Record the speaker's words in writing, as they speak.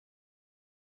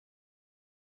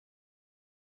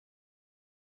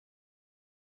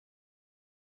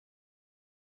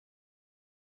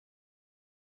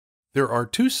There are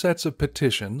two sets of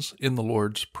petitions in the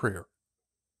Lord's Prayer.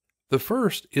 The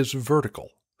first is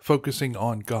vertical, focusing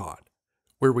on God,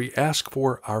 where we ask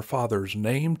for our Father's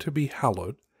name to be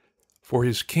hallowed, for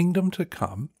His kingdom to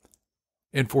come,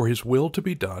 and for His will to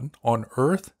be done on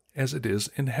earth as it is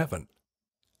in heaven.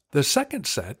 The second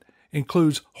set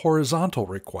includes horizontal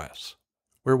requests,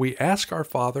 where we ask our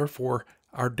Father for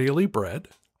our daily bread,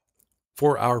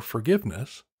 for our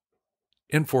forgiveness,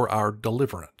 and for our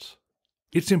deliverance.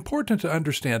 It's important to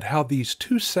understand how these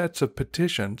two sets of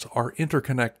petitions are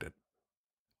interconnected.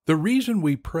 The reason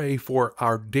we pray for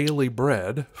our daily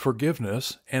bread,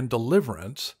 forgiveness, and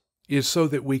deliverance is so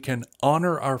that we can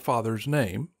honor our Father's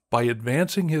name by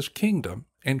advancing His kingdom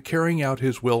and carrying out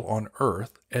His will on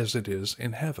earth as it is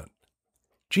in heaven.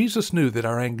 Jesus knew that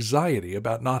our anxiety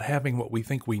about not having what we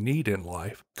think we need in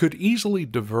life could easily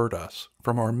divert us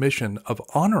from our mission of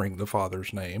honoring the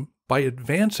Father's name by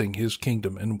advancing His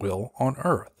kingdom and will on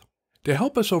earth. To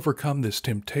help us overcome this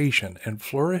temptation and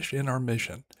flourish in our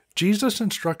mission, Jesus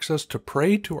instructs us to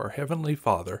pray to our Heavenly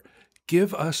Father,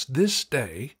 "Give us this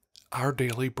day our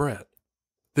daily bread."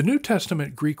 The New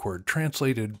Testament Greek word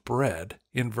translated bread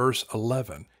in verse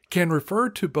 11 can refer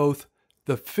to both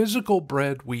the physical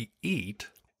bread we eat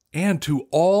and to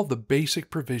all the basic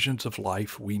provisions of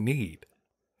life we need.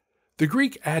 The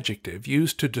Greek adjective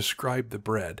used to describe the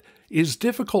bread is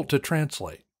difficult to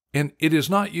translate, and it is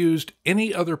not used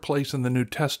any other place in the New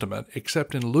Testament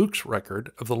except in Luke's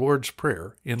record of the Lord's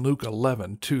Prayer in Luke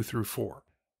 11, 2-4.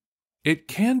 It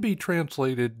can be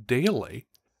translated daily,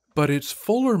 but its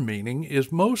fuller meaning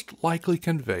is most likely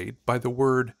conveyed by the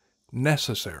word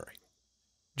necessary.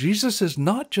 Jesus is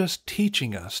not just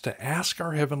teaching us to ask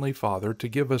our Heavenly Father to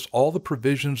give us all the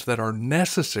provisions that are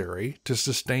necessary to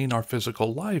sustain our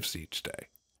physical lives each day.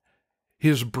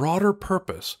 His broader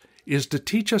purpose is to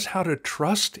teach us how to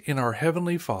trust in our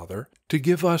Heavenly Father to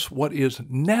give us what is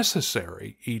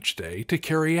necessary each day to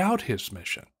carry out His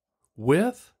mission,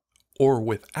 with or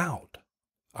without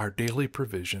our daily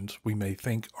provisions we may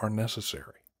think are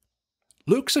necessary.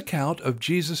 Luke's account of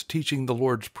Jesus teaching the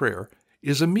Lord's Prayer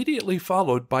is immediately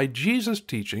followed by Jesus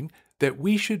teaching that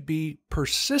we should be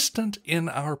persistent in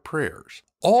our prayers,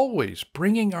 always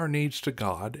bringing our needs to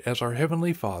God as our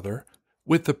Heavenly Father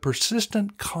with the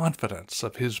persistent confidence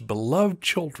of His beloved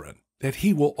children that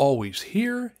He will always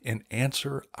hear and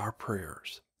answer our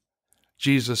prayers.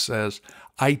 Jesus says,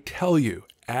 "I tell you,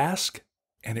 ask,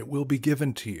 and it will be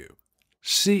given to you.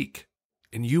 Seek,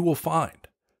 and you will find.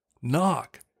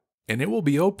 Knock, and it will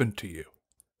be opened to you.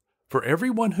 For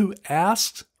everyone who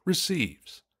asks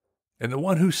receives, and the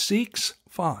one who seeks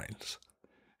finds,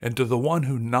 and to the one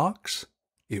who knocks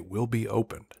it will be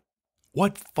opened.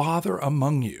 What father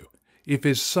among you, if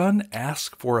his son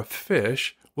asks for a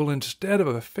fish, will instead of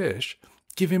a fish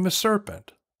give him a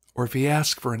serpent? Or if he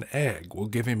asks for an egg, will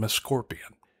give him a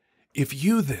scorpion? If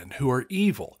you then, who are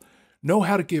evil, know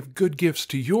how to give good gifts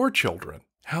to your children,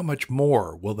 how much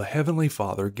more will the Heavenly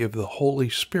Father give the Holy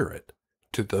Spirit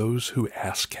to those who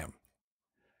ask Him?"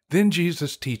 Then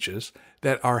Jesus teaches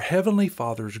that our Heavenly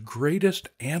Father's greatest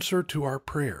answer to our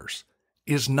prayers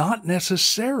is not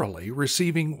necessarily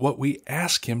receiving what we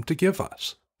ask Him to give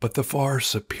us, but the far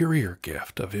superior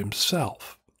gift of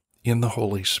Himself in the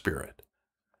Holy Spirit.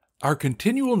 Our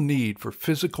continual need for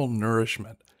physical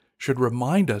nourishment should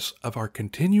remind us of our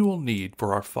continual need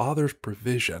for our Father's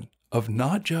provision of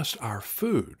not just our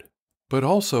food, but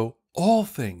also all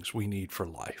things we need for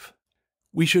life.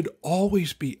 We should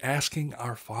always be asking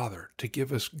our Father to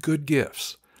give us good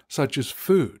gifts, such as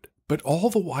food, but all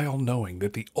the while knowing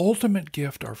that the ultimate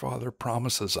gift our Father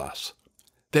promises us,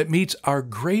 that meets our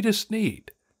greatest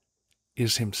need,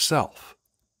 is Himself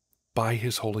by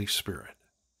His Holy Spirit.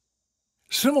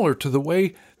 Similar to the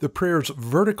way the prayer's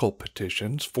vertical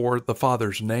petitions for the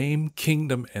Father's name,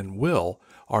 kingdom, and will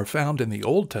are found in the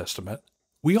Old Testament,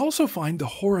 we also find the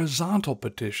horizontal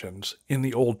petitions in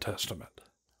the Old Testament.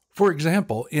 For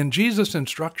example, in Jesus'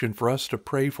 instruction for us to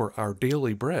pray for our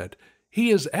daily bread, He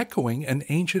is echoing an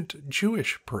ancient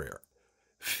Jewish prayer.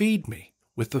 "Feed me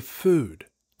with the food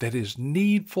that is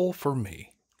needful for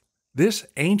me." This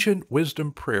ancient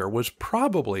wisdom prayer was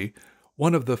probably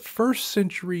one of the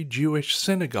first-century Jewish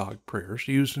synagogue prayers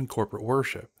used in corporate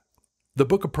worship. The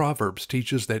book of Proverbs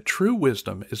teaches that true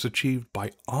wisdom is achieved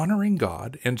by honoring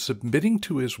God and submitting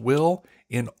to His will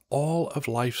in all of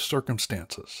life's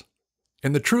circumstances.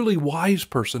 And the truly wise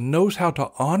person knows how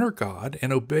to honor God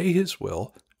and obey His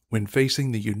will when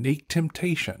facing the unique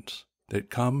temptations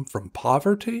that come from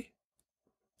poverty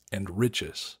and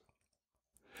riches.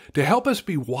 To help us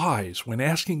be wise when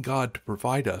asking God to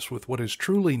provide us with what is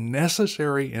truly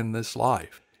necessary in this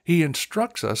life, He He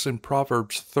instructs us in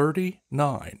Proverbs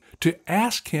 39 to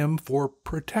ask Him for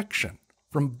protection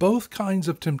from both kinds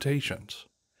of temptations.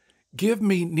 Give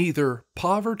me neither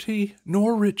poverty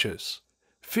nor riches.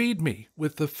 Feed me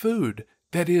with the food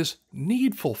that is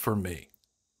needful for me,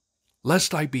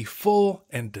 lest I be full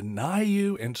and deny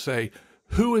you and say,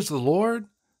 Who is the Lord?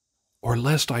 Or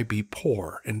lest I be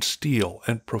poor and steal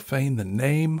and profane the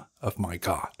name of my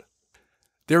God.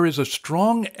 There is a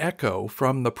strong echo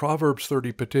from the Proverbs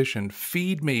 30 petition,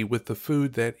 Feed me with the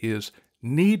food that is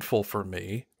needful for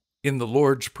me, in the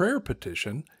Lord's Prayer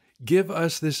petition, Give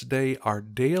us this day our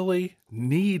daily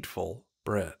needful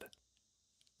bread.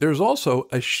 There's also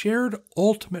a shared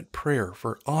ultimate prayer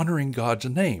for honoring God's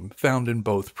name found in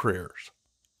both prayers.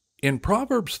 In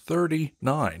Proverbs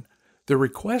 39, the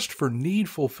request for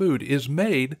needful food is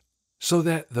made so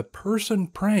that the person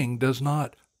praying does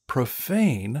not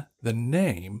profane the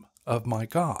name of my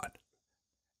God.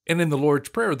 And in the Lord's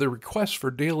Prayer, the request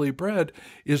for daily bread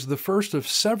is the first of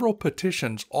several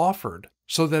petitions offered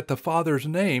so that the Father's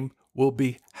name will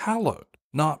be hallowed,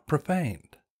 not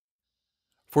profaned.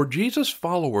 For Jesus'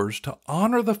 followers to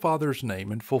honor the Father's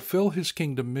name and fulfill His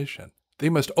kingdom mission, they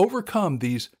must overcome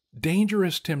these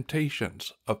dangerous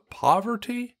temptations of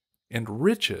poverty and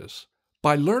riches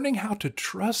by learning how to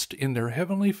trust in their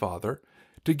Heavenly Father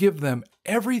to give them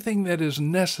everything that is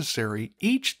necessary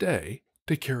each day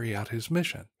to carry out His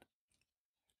mission.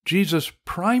 Jesus'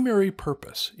 primary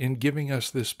purpose in giving us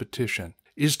this petition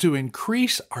is to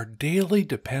increase our daily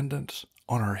dependence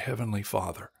on our Heavenly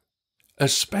Father,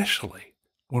 especially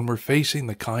when we're facing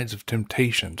the kinds of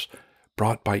temptations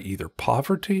brought by either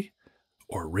poverty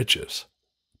or riches,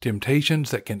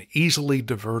 temptations that can easily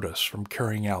divert us from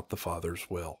carrying out the Father's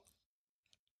will.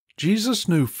 Jesus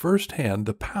knew firsthand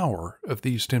the power of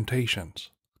these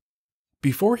temptations.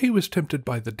 Before He was tempted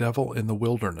by the devil in the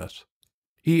wilderness,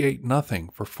 He ate nothing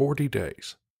for 40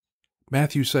 days.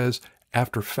 Matthew says,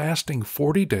 after fasting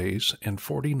 40 days and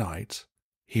 40 nights,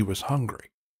 He was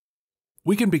hungry.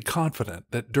 We can be confident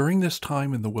that during this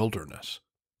time in the wilderness,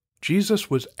 Jesus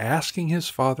was asking His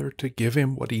Father to give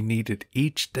Him what He needed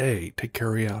each day to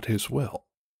carry out His will.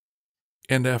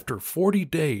 And after 40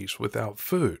 days without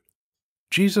food,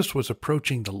 Jesus was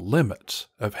approaching the limits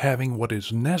of having what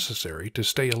is necessary to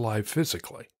stay alive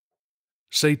physically.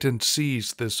 Satan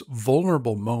seized this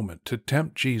vulnerable moment to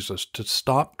tempt Jesus to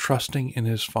stop trusting in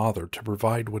His Father to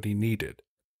provide what He needed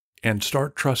and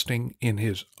start trusting in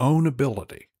His own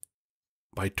ability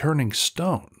by turning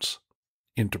stones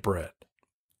into bread.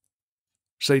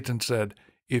 Satan said,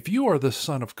 If you are the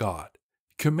Son of God,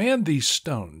 command these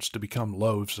stones to become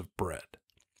loaves of bread.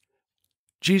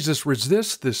 Jesus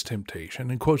resists this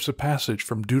temptation and quotes a passage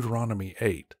from Deuteronomy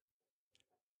 8.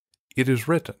 It is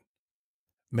written,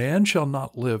 Man shall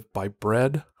not live by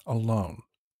bread alone,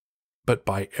 but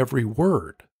by every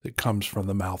word that comes from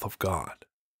the mouth of God.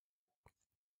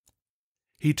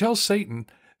 He tells Satan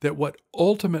that what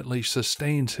ultimately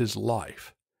sustains his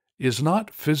life is not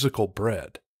physical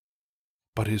bread,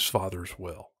 but His Father's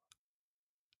will.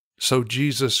 So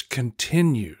Jesus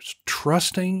continues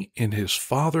trusting in His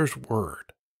Father's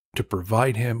word to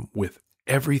provide him with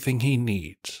everything he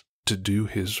needs to do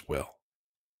His will.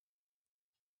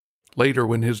 Later,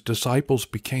 when His disciples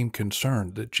became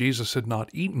concerned that Jesus had not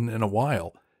eaten in a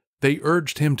while, they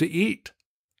urged Him to eat.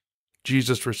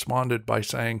 Jesus responded by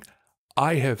saying,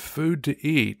 I have food to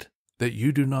eat that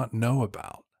you do not know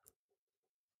about.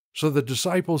 So the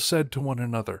disciples said to one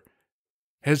another,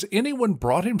 Has anyone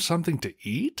brought Him something to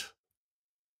eat?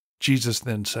 Jesus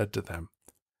then said to them,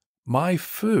 My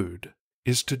food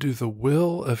is to do the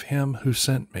will of Him who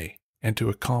sent me and to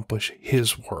accomplish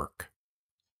His work.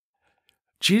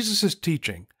 Jesus is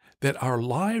teaching that our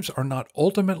lives are not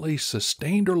ultimately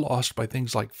sustained or lost by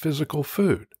things like physical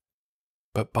food,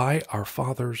 but by our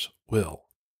Father's will.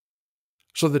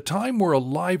 So the time we're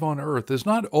alive on earth is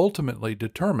not ultimately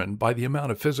determined by the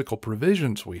amount of physical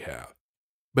provisions we have,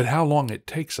 but how long it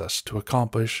takes us to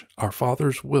accomplish our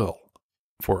Father's will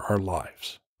for our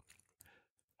lives.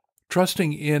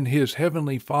 Trusting in His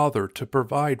Heavenly Father to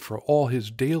provide for all His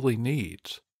daily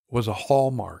needs was a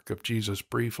hallmark of Jesus'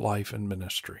 brief life and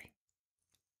ministry.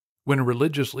 When a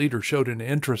religious leader showed an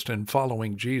interest in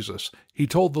following Jesus, he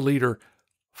told the leader,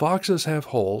 Foxes have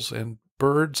holes and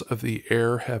birds of the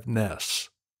air have nests,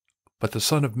 but the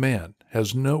Son of Man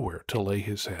has nowhere to lay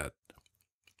His head.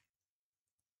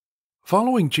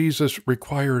 Following Jesus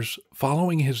requires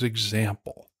following His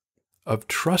example of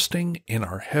trusting in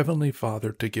our Heavenly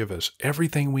Father to give us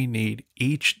everything we need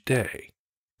each day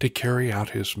to carry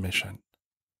out His mission.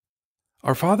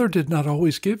 Our Father did not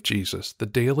always give Jesus the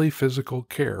daily physical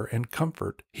care and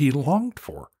comfort He longed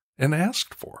for and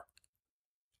asked for.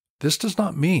 This does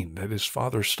not mean that his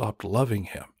father stopped loving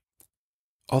him,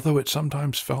 although it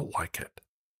sometimes felt like it.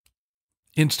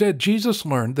 Instead, Jesus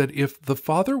learned that if the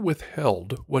Father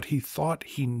withheld what he thought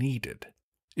he needed,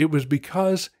 it was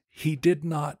because he did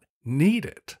not need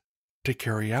it to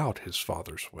carry out his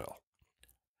Father's will.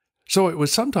 So it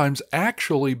was sometimes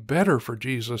actually better for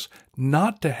Jesus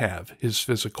not to have his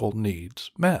physical needs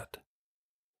met.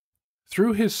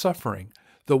 Through his suffering,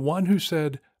 the one who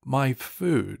said, "My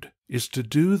food is to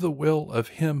do the will of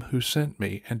him who sent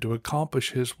me and to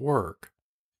accomplish his work,"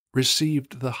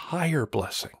 received the higher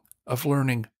blessing of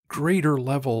learning greater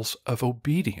levels of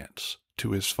obedience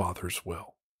to his Father's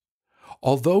will.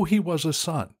 Although he was a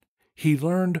son, he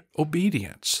learned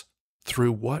obedience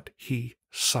through what he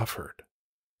suffered.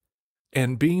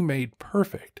 And being made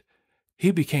perfect,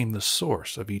 he became the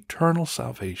source of eternal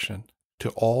salvation to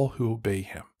all who obey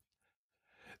him.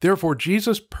 Therefore,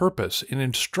 Jesus' purpose in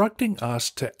instructing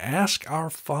us to ask our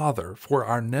Father for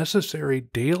our necessary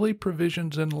daily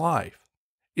provisions in life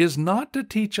is not to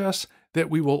teach us that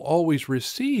we will always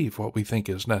receive what we think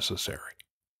is necessary,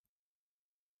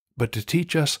 but to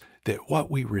teach us that what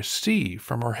we receive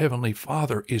from our Heavenly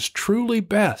Father is truly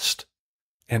best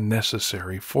and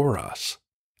necessary for us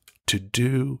to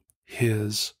do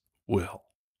His will.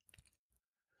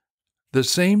 The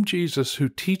same Jesus who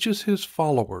teaches His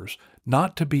followers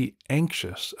not to be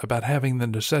anxious about having the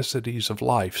necessities of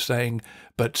life, saying,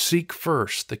 "But seek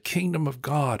first the kingdom of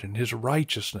God and His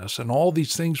righteousness, and all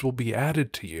these things will be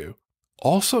added to you,"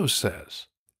 also says,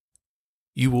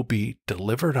 "You will be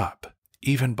delivered up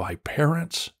even by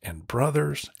parents and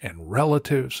brothers and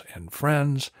relatives and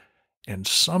friends, and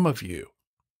some of you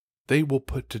they will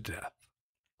put to death."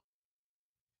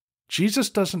 Jesus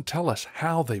doesn't tell us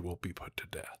how they will be put to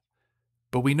death,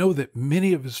 but we know that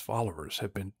many of his followers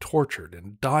have been tortured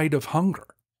and died of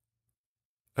hunger.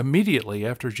 Immediately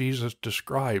after Jesus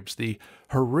describes the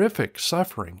horrific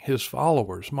suffering his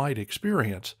followers might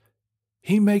experience,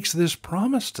 he makes this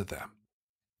promise to them: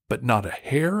 "But not a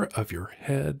hair of your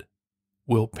head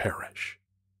will perish,"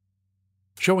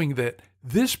 showing that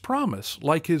this promise,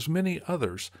 like his many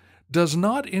others, does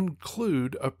not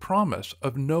include a promise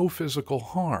of no physical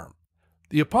harm.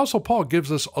 The Apostle Paul gives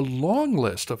us a long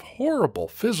list of horrible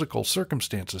physical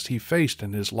circumstances he faced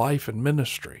in his life and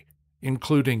ministry,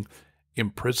 including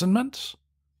imprisonments,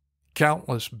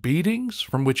 countless beatings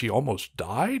from which he almost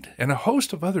died, and a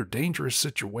host of other dangerous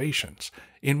situations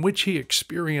in which he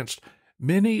experienced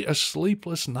many a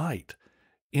sleepless night,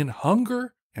 in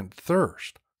hunger and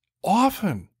thirst,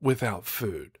 often without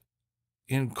food,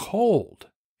 in cold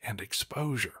and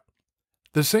exposure.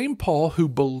 The same Paul who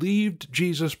believed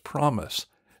Jesus' promise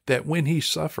that when he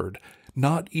suffered,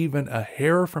 not even a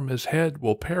hair from his head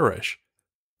will perish,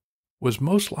 was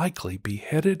most likely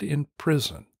beheaded in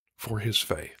prison for his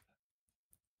faith.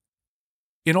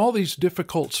 In all these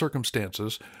difficult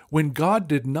circumstances, when God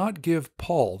did not give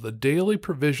Paul the daily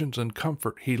provisions and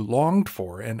comfort he longed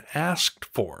for and asked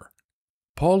for,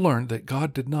 Paul learned that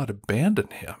God did not abandon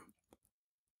him,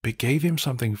 but gave him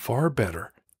something far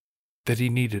better that he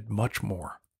needed much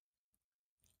more: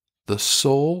 the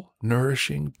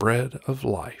soul-nourishing bread of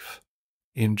life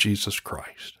in Jesus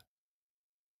Christ.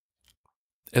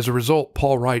 As a result,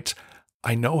 Paul writes,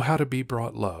 "I know how to be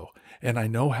brought low, and I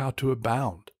know how to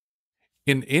abound.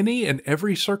 In any and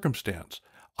every circumstance,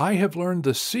 I have learned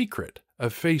the secret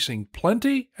of facing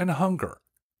plenty and hunger,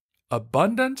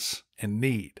 abundance and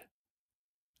need.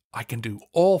 I can do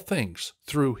all things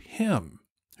through Him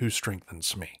who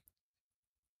strengthens me."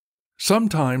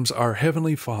 Sometimes our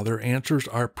Heavenly Father answers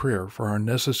our prayer for our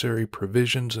necessary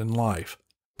provisions in life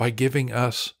by giving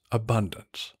us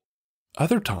abundance.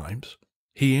 Other times,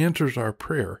 He answers our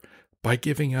prayer by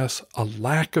giving us a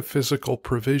lack of physical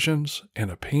provisions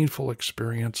and a painful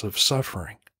experience of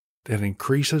suffering that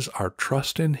increases our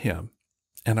trust in Him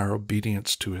and our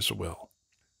obedience to His will.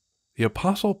 The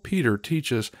Apostle Peter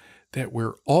teaches that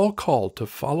we're all called to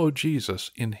follow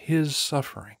Jesus in His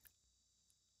suffering.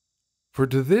 "For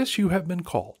to this you have been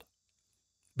called,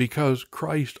 because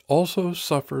Christ also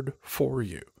suffered for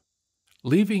you,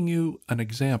 leaving you an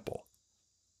example,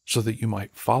 so that you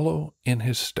might follow in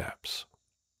His steps."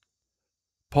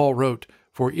 Paul wrote,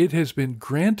 "For it has been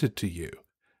granted to you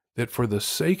that for the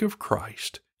sake of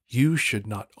Christ you should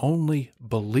not only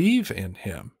believe in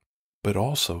Him, but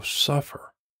also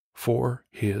suffer for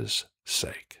His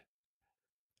sake."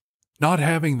 Not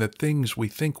having the things we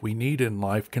think we need in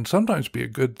life can sometimes be a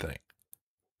good thing.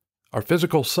 Our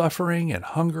physical suffering and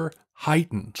hunger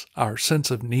heightens our sense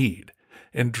of need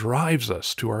and drives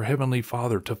us to our Heavenly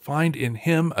Father to find in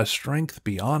Him a strength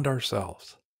beyond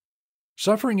ourselves.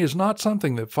 Suffering is not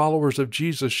something that followers of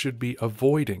Jesus should be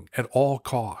avoiding at all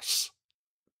costs.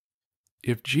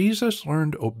 If Jesus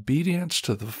learned obedience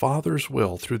to the Father's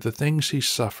will through the things he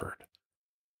suffered,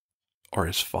 are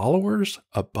his followers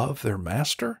above their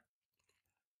master?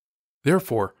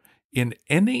 Therefore, in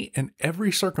any and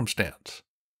every circumstance,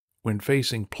 when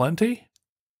facing plenty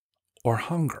or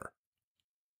hunger,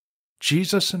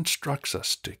 Jesus instructs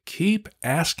us to keep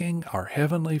asking our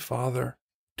Heavenly Father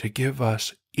to give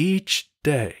us each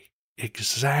day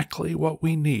exactly what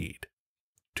we need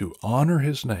to honor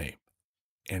his name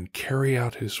and carry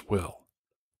out his will,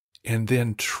 and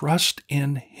then trust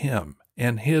in him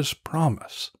and his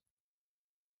promise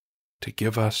to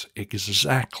give us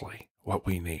exactly what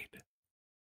we need.